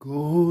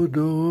God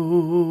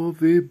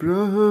of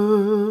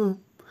Abraham,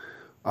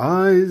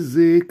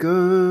 Isaac,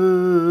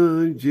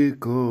 and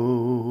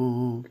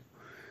Jacob,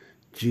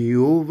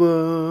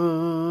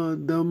 Jehovah,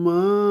 the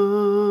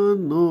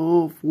man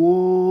of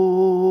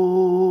war,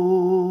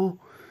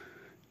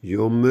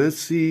 your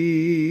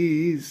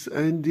mercies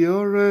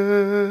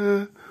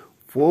endure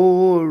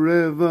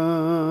forever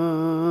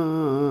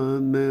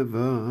and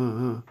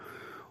ever.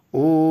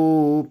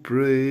 Oh,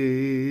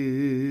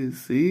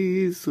 praise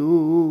His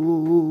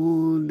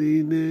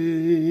holy name.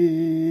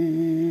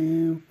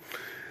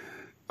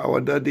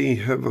 Our Daddy in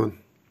heaven,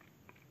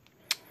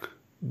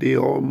 the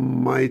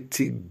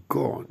Almighty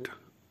God,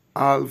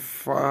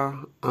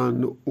 Alpha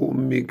and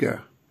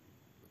Omega,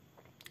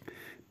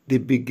 the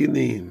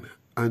beginning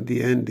and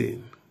the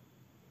ending,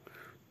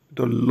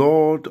 the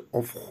Lord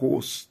of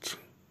hosts,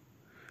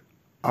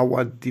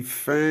 our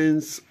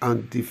defense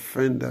and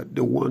defender,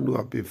 the one who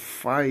have been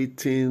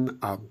fighting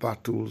our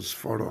battles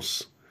for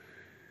us,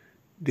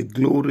 the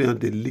glory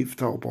and the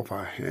lifter up of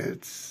our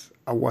heads,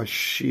 our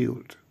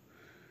shield,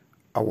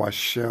 our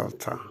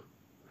shelter,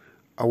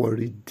 our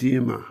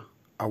redeemer,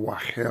 our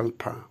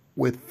helper.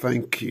 We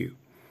thank you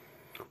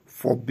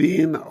for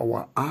being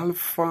our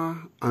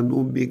Alpha and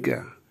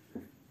Omega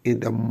in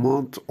the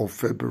month of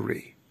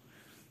February.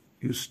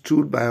 You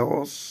stood by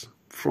us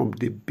from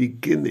the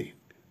beginning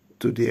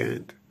to the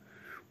end.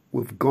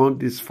 We've gone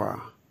this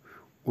far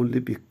only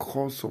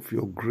because of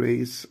your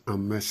grace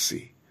and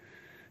mercy.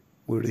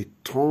 We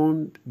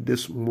returned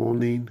this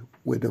morning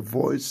with the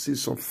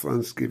voices of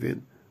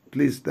thanksgiving.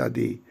 Please,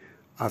 Daddy,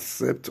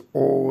 accept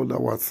all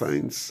our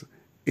thanks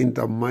in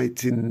the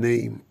mighty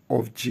name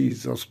of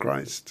Jesus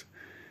Christ.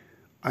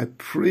 I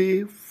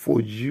pray for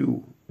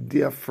you,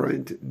 dear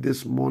friend,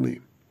 this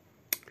morning,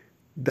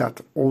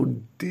 that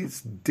on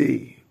this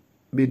day,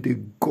 may the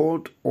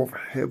God of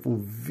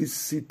heaven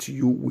visit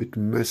you with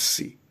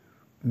mercy,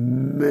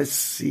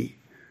 mercy,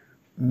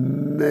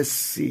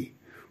 mercy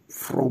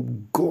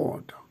from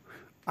God.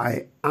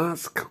 I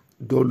ask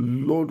the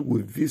Lord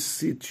will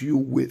visit you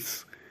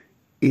with,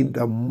 in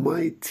the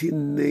mighty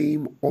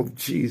name of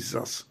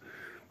Jesus.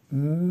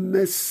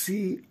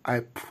 Mercy I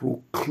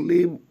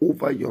proclaim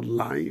over your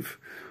life.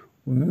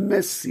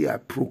 Mercy I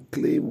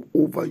proclaim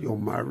over your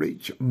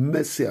marriage.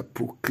 Mercy I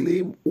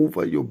proclaim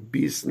over your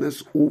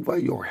business, over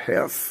your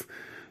health,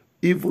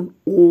 even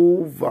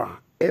over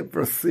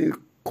everything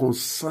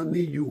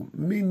concerning you,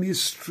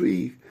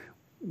 ministry,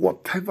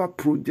 whatever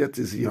project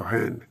is in your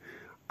hand.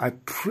 I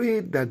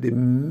pray that the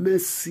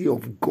mercy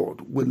of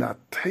God will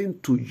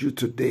attend to you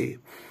today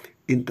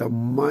in the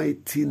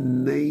mighty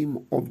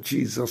name of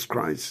Jesus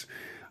Christ.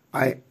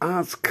 I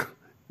ask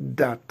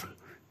that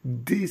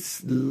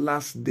this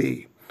last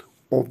day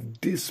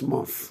of this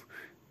month,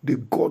 the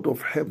God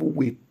of heaven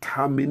will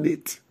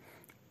terminate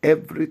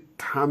every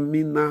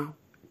terminal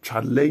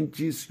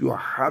challenges you are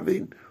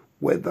having,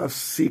 whether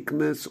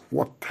sickness,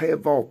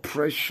 whatever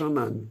oppression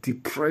and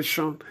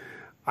depression.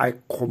 I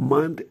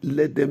command,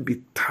 let them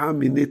be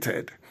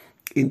terminated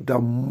in the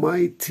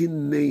mighty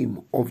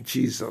name of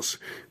Jesus.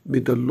 May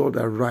the Lord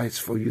arise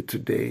for you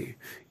today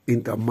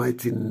in the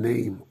mighty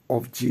name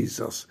of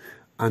Jesus.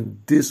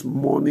 And this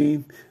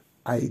morning,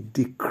 I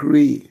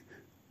decree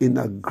in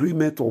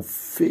agreement of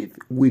faith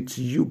with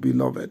you,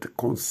 beloved,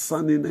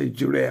 concerning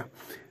Nigeria,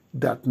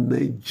 that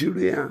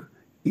Nigeria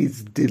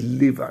is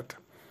delivered.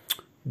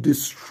 The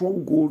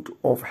stronghold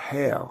of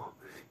hell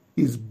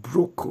is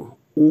broken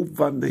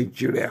over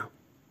Nigeria.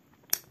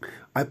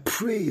 I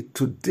pray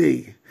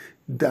today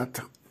that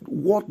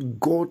what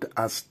God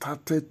has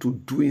started to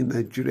do in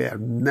Nigeria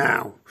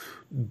now,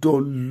 the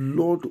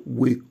Lord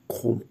will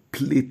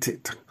complete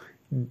it.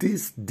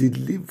 This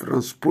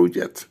deliverance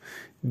project,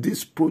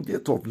 this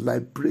project of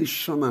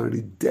liberation and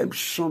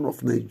redemption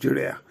of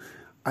Nigeria,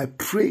 I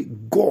pray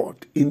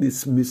God in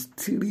His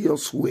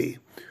mysterious way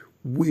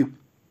will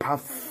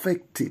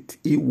perfect it.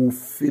 He will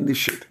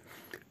finish it.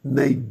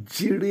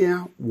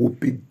 Nigeria will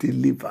be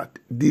delivered.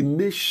 The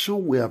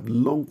nation we have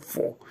longed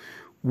for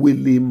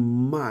will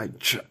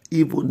emerge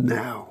even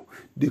now.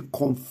 The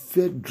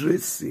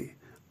confederacy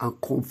and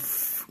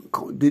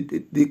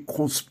the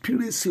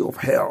conspiracy of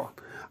hell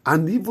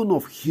and even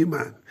of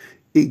human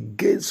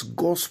against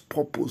God's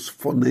purpose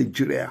for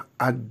Nigeria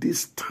at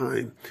this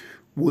time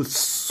will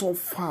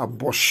suffer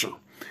abortion.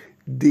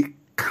 The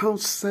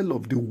counsel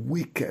of the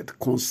wicked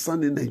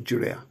concerning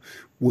Nigeria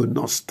will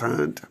not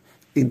stand.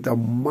 In the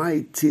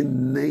mighty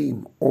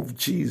name of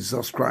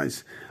Jesus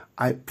Christ,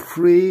 I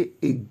pray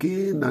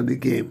again and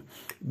again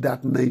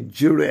that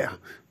Nigeria,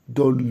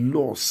 the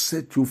Lord,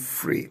 set you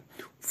free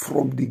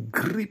from the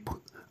grip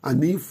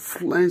and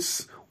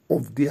influence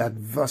of the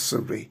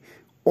adversary.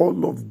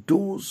 All of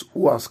those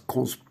who have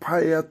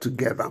conspired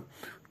together,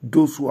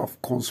 those who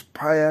have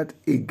conspired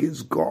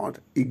against God,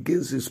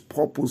 against His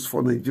purpose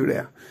for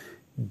Nigeria,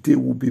 they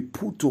will be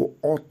put to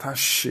utter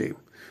shame.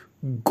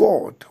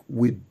 God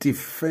will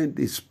defend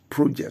His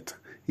project,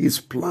 His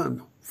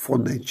plan for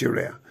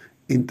Nigeria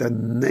in the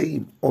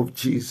name of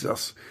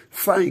Jesus.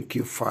 Thank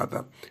you,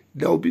 Father.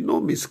 There will be no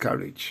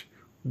miscarriage.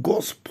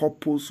 God's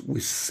purpose will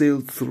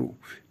sail through.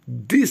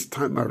 this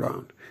time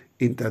around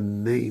in the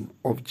name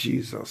of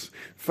Jesus.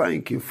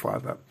 Thank you,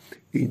 Father.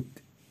 In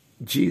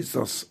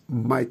Jesus'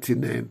 mighty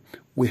name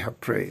we have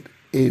prayed.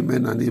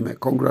 Amen and amen.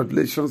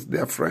 Congratulations,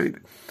 dear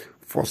friend,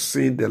 for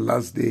seeing the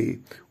last day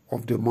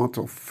of the month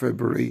of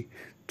February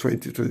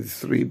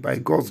 2023. By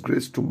God's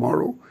grace,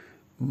 tomorrow,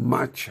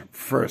 March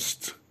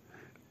 1st,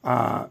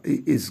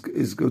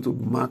 is going to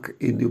mark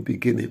a new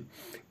beginning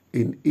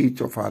in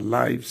each of our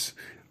lives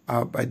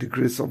by the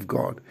grace of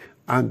God.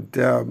 And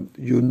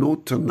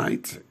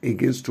tonight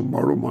against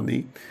tomorrow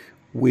morning,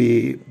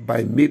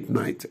 by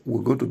midnight,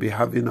 we're going to be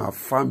having our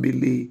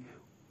family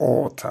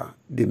altar,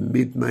 the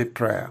midnight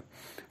prayer.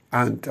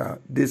 And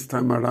this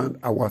time around,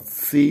 our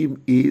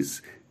theme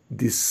is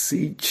the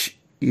siege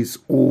is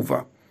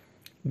over.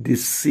 The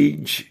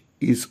siege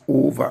is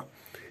over.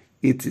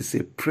 It is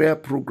a prayer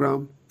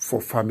program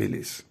for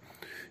families.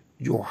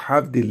 You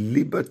have the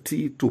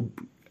liberty to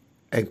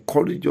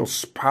encourage your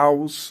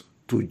spouse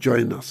to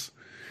join us,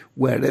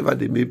 wherever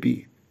they may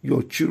be.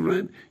 Your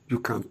children, you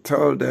can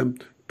tell them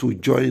to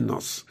join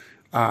us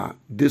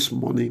this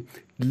morning.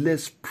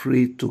 Let's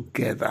pray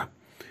together.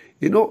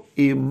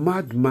 A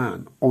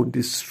madman on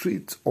the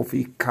streets of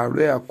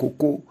Ikare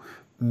Akoko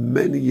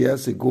many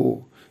years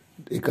ago.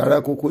 Ikare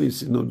Akoko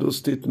is in Ondo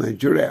State,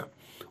 Nigeria.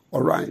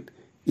 All right.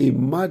 A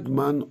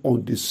madman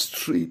on the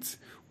street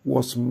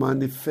was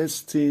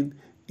manifesting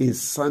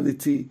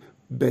insanity,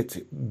 but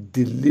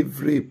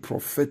delivering a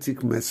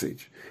prophetic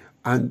message.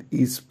 And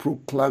his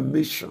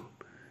proclamation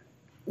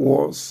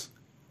was,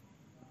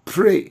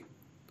 pray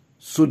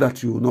so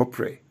that you will not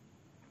pray.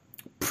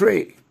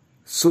 Pray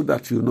so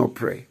that you will not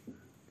pray.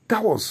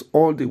 That was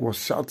all they were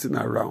shouting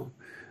around.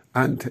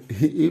 And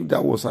if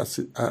that was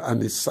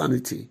an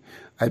insanity,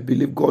 I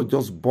believe God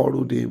just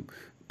borrowed him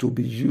to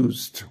be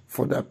used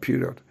for that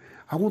period.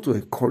 I want to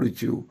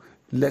encourage you,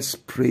 let's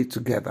pray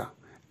together.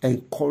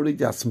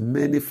 Encourage as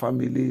many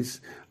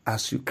families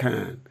as you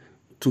can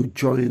to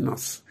join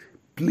us.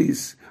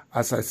 Please,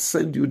 as I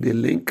send you the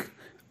link,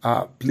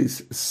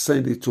 please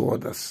send it to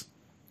others.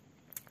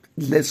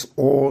 Let's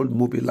all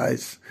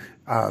mobilize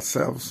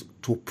ourselves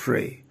to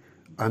pray.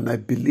 And I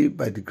believe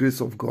by the grace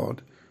of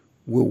God,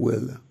 we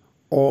will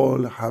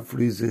all have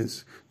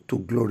reasons to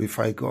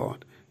glorify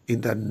God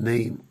in the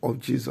name of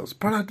Jesus.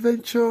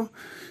 Peradventure,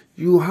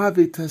 you have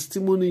a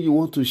testimony you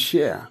want to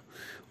share.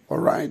 All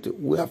right,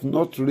 we have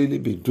not really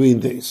been doing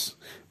this,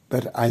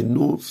 but I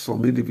know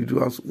some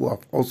individuals who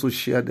have also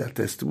shared their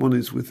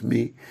testimonies with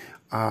me,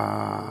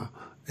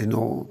 in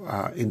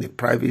a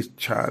private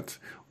chat.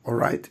 All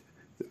right,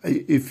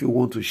 if you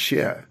want to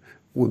share,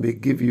 we may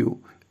give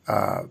you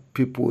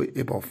people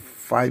about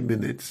 5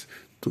 minutes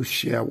to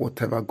share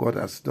whatever God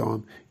has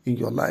done in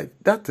your life.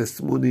 That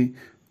testimony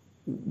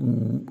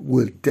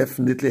will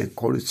definitely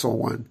encourage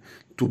someone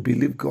to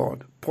believe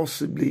God.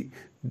 Possibly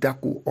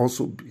that could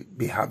also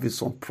be having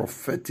some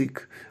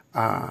prophetic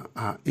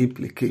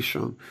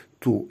implication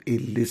to a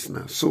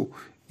listener. So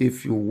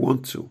if you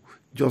want to,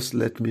 just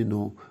let me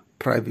know.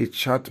 Private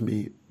chat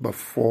me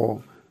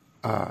before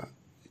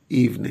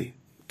evening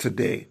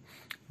today.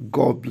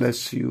 God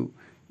bless you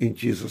in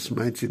Jesus'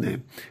 mighty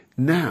name.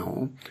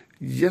 Now,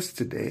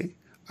 yesterday,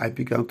 I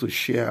began to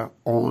share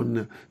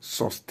on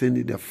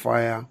sustaining the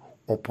fire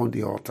upon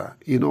the altar.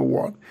 You know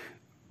what?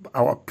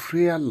 Our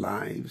prayer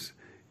lives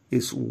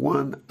is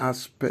one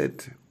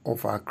aspect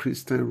of our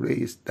Christian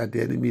race that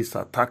the enemy is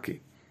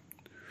attacking.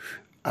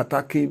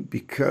 Attacking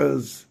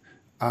because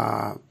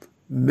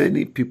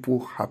many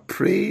people have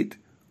prayed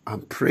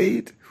and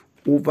prayed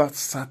over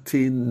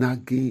certain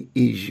nagging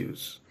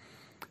issues,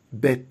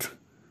 but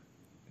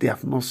they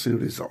have not seen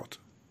result.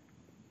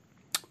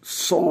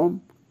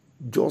 Some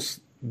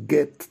just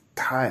get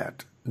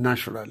tired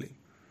naturally.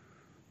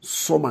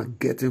 Some are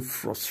getting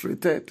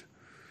frustrated.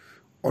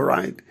 All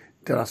right.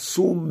 There are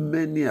so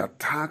many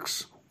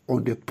attacks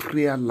on the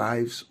prayer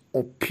lives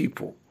of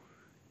people.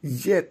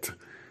 Yet,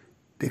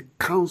 the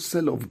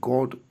counsel of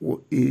God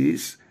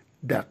is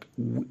that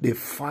the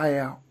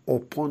fire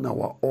upon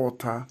our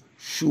altar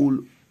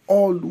should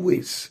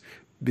always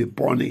be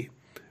burning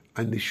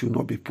and it should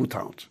not be put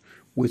out.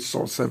 We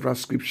saw several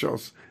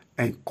scriptures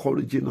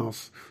encouraging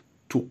us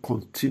to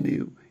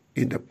continue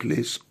in the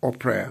place of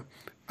prayer.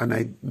 And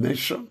I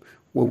mentioned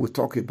when we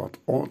talk about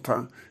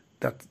altar,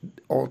 that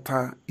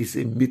altar is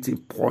a meeting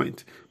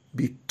point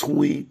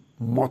between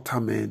mortal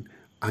men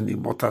and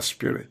immortal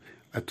spirit.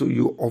 I told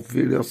you of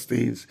various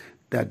things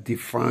that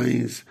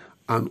defines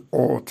an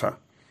altar.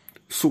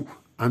 So,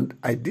 and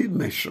I did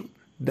mention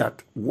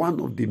that one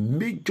of the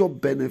major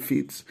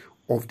benefits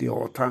of the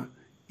altar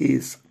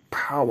is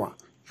power.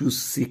 You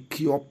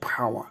secure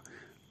power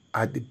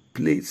at the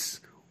place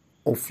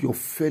of your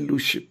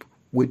fellowship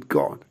with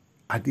God,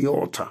 at the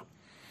altar.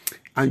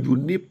 And you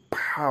need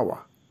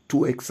power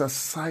to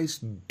exercise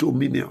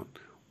dominion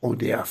on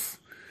the earth.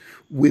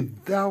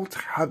 Without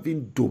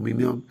having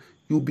dominion,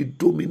 you'll be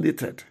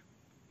dominated.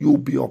 You'll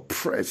be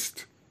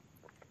oppressed.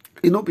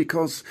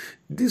 Because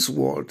this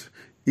world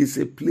is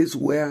a place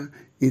where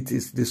it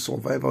is the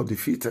survival of the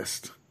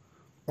fittest.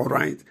 All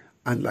right?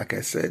 And like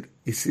I said,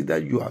 it's either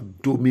you are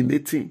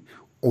dominating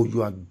or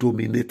you are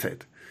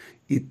dominated.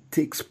 It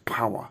takes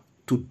power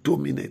to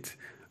dominate.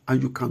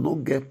 And you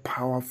cannot get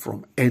power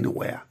from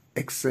anywhere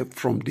except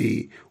from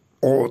the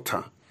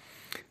altar.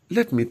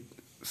 Let me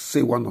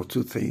say one or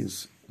two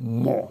things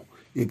more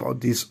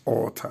about this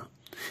altar.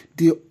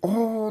 The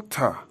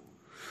altar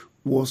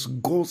was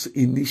God's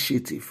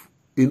initiative.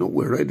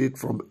 We read it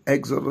from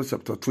Exodus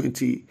chapter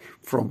 20,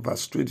 from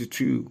verse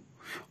 22.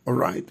 All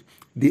right.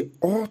 The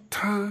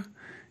altar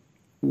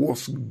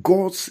was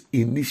God's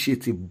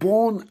initiative,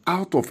 born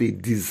out of a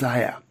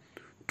desire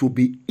to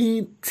be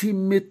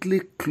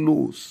intimately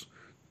close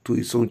to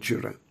his own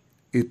children.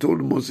 He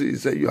told Moses, he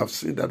said, you have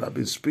seen that I've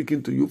been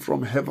speaking to you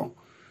from heaven.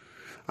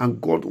 And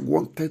God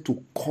wanted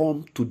to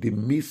come to the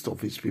midst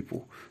of his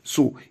people.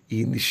 So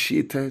he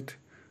initiated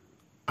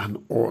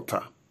an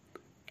altar.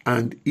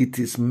 And it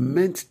is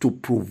meant to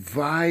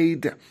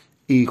provide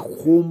a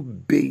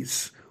home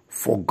base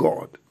for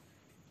God,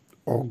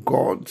 or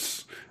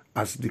gods,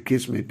 as the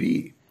case may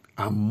be,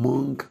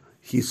 among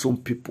his own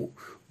people.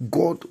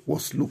 God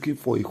was looking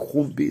for a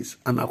home base,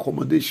 an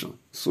accommodation,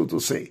 so to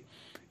say,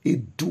 a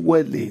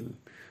dwelling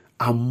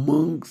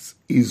amongst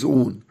his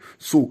own.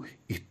 So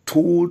he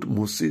told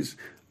Moses,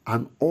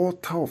 an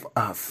altar of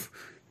earth,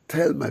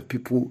 tell my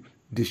people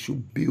they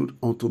should build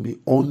unto me.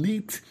 On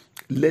it,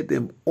 let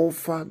them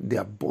offer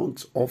their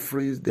burnt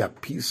offerings, their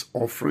peace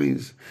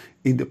offerings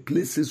in the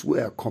places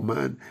where I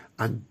command.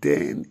 And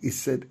then he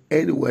said,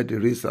 anywhere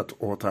there is that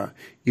altar,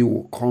 he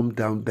will come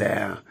down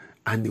there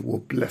and he will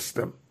bless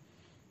them.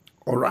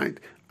 All right.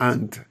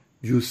 And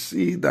you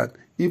see that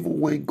even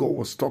when God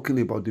was talking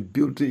about the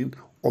building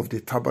of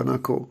the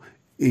tabernacle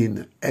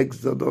in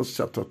Exodus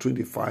chapter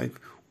 25,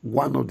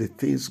 one of the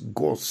things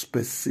God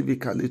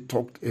specifically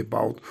talked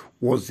about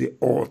was the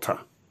altar.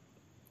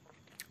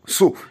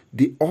 So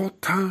the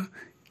altar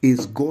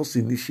is God's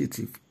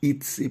initiative.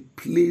 It's a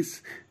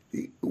place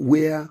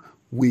where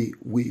we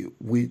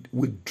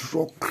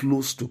draw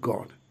close to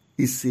God.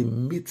 It's a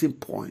meeting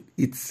point.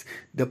 It's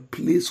the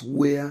place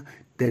where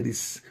there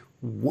is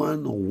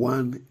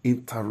one-on-one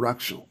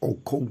interaction or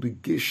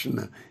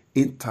congregational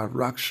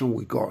interaction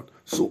with God.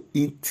 So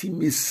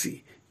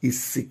intimacy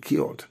is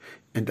secured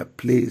in the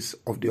place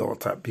of the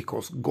altar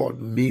because God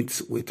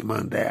meets with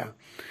man there.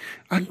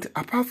 And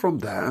apart from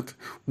that,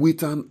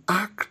 with an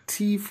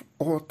active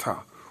altar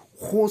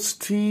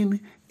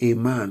hosting a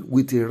man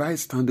with a right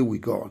standing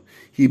with God,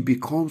 he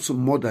becomes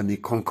more than a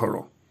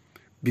conqueror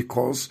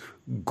because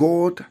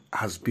God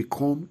has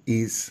become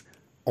his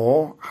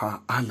or her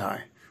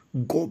ally.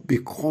 God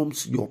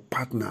becomes your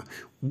partner.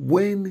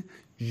 When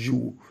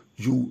you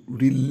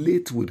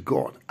relate with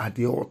God at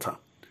the altar,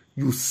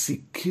 you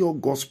secure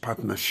God's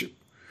partnership.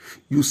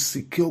 You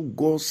secure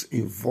God's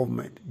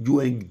involvement. You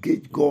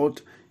engage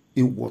God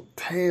in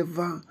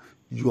whatever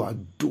you are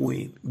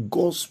doing.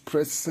 God's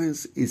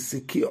presence is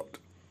secured.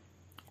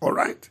 All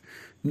right?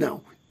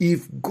 Now,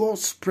 if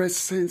God's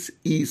presence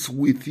is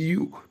with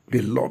you,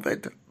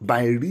 beloved,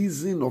 by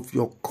reason of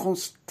your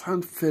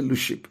constant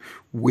fellowship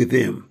with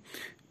him,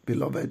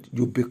 beloved,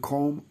 you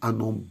become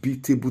an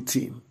unbeatable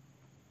team.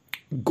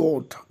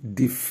 God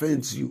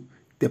defends you.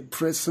 The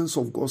presence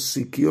of God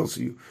secures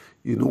you.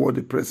 You know what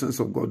the presence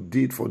of God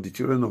did for the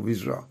children of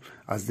Israel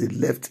as they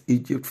left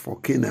Egypt for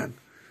Canaan.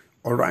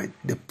 All right.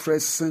 The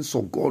presence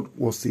of God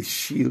was a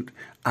shield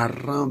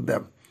around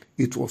them.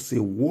 It was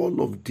a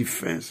wall of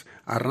defense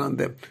around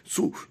them.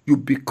 So you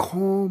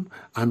become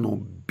an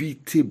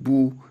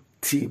unbeatable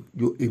team.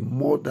 You're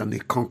more than a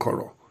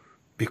conqueror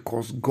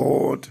because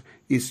God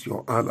is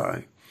your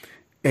ally.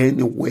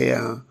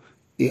 Anywhere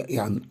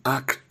an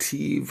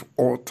active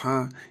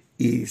altar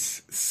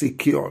is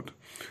secured.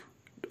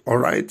 All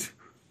right.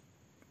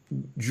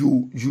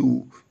 You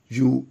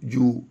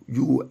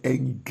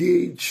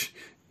engage.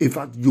 In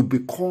fact, you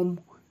become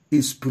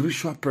a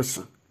spiritual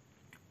person,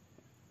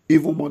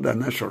 even more than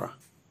natural.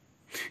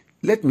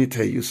 Let me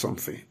tell you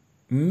something.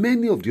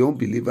 Many of the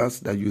unbelievers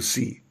that you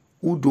see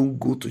who don't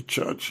go to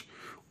church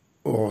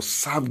or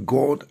serve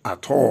God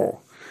at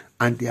all,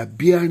 and they are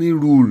bearing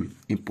rule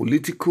in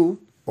political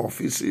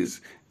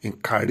offices, in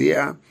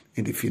career,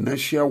 in the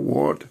financial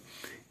world,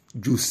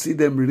 you see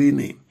them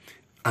reigning,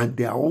 and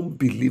they are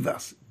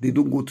unbelievers. They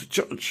don't go to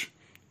church.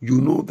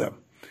 You know them.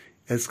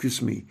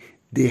 Excuse me.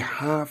 They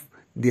have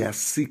their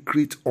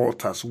secret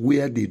altars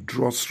where they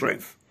draw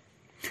strength.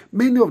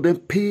 Many of them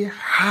pay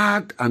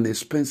hard and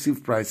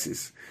expensive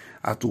prices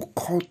at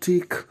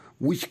occultic,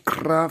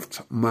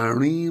 witchcraft,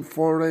 marine,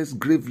 forest,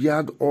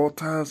 graveyard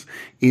altars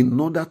in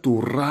order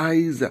to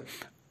rise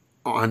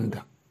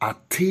and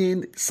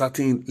attain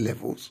certain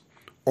levels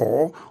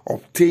or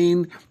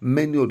obtain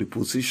many of the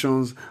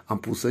positions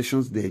and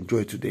possessions they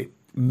enjoy today.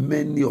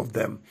 Many of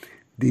them,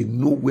 they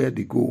know where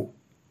they go.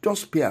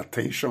 Just pay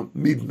attention.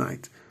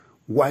 Midnight,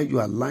 while you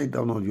are lying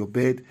down on your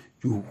bed,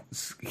 you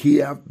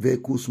hear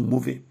vehicles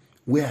moving.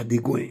 Where are they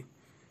going?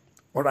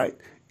 All right.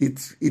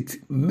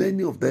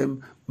 Many of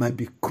them might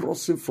be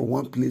crossing from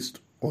one place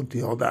or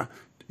the other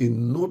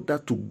in order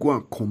to go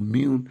and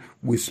commune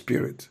with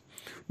spirit.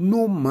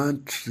 No man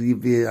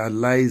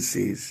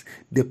trivializes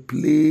the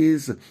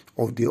place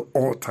of the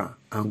altar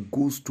and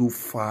goes too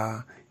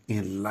far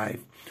in life.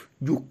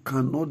 You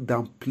cannot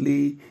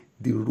downplay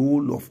the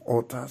role of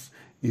altars,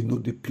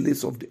 the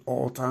place of the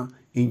altar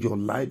in your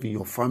life, in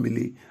your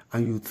family,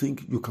 and you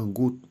think you can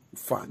go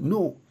far.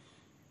 No,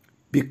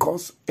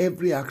 because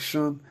every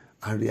action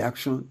and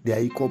reaction, they are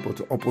equal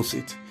but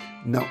opposite.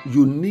 Now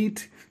you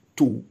need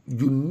to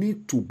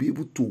be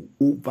able to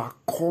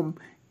overcome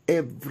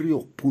every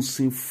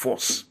opposing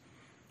force.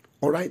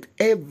 All right,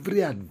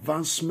 every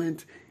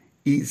advancement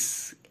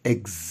is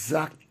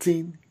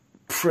exacting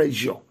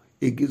pressure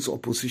against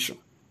opposition,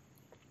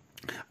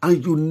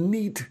 and you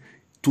need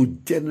to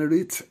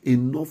generate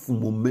enough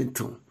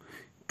momentum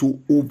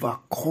to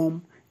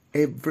overcome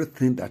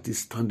everything that is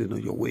standing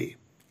on your way.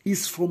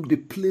 It's from the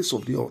place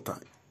of the altar.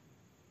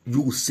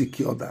 You will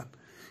secure that.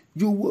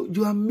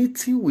 You are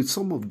meeting with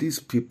some of these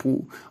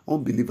people,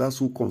 unbelievers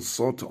who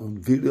consult on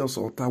various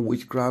altars,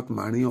 witchcraft,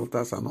 marine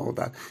altars, and all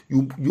that.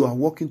 You are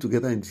working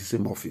together in the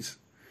same office.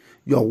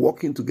 You are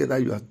working together,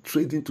 you are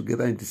trading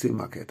together in the same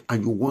market,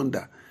 and you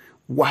wonder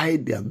why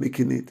they are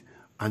making it,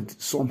 and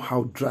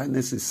somehow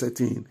dryness is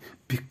setting in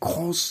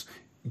because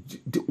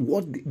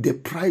the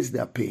price they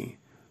are paying.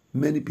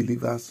 Many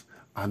believers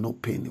are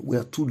not paying it. We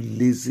are too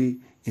lazy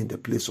in the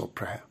place of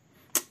prayer.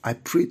 I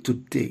pray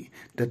today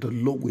that the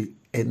Lord will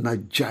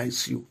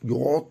energize you.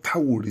 Your altar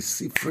will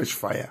receive fresh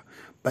fire.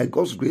 By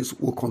God's grace,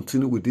 we'll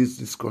continue with this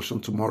discussion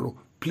tomorrow.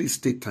 Please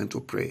take time to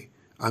pray.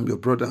 I'm your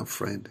brother and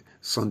friend,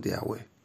 Sunday Awe.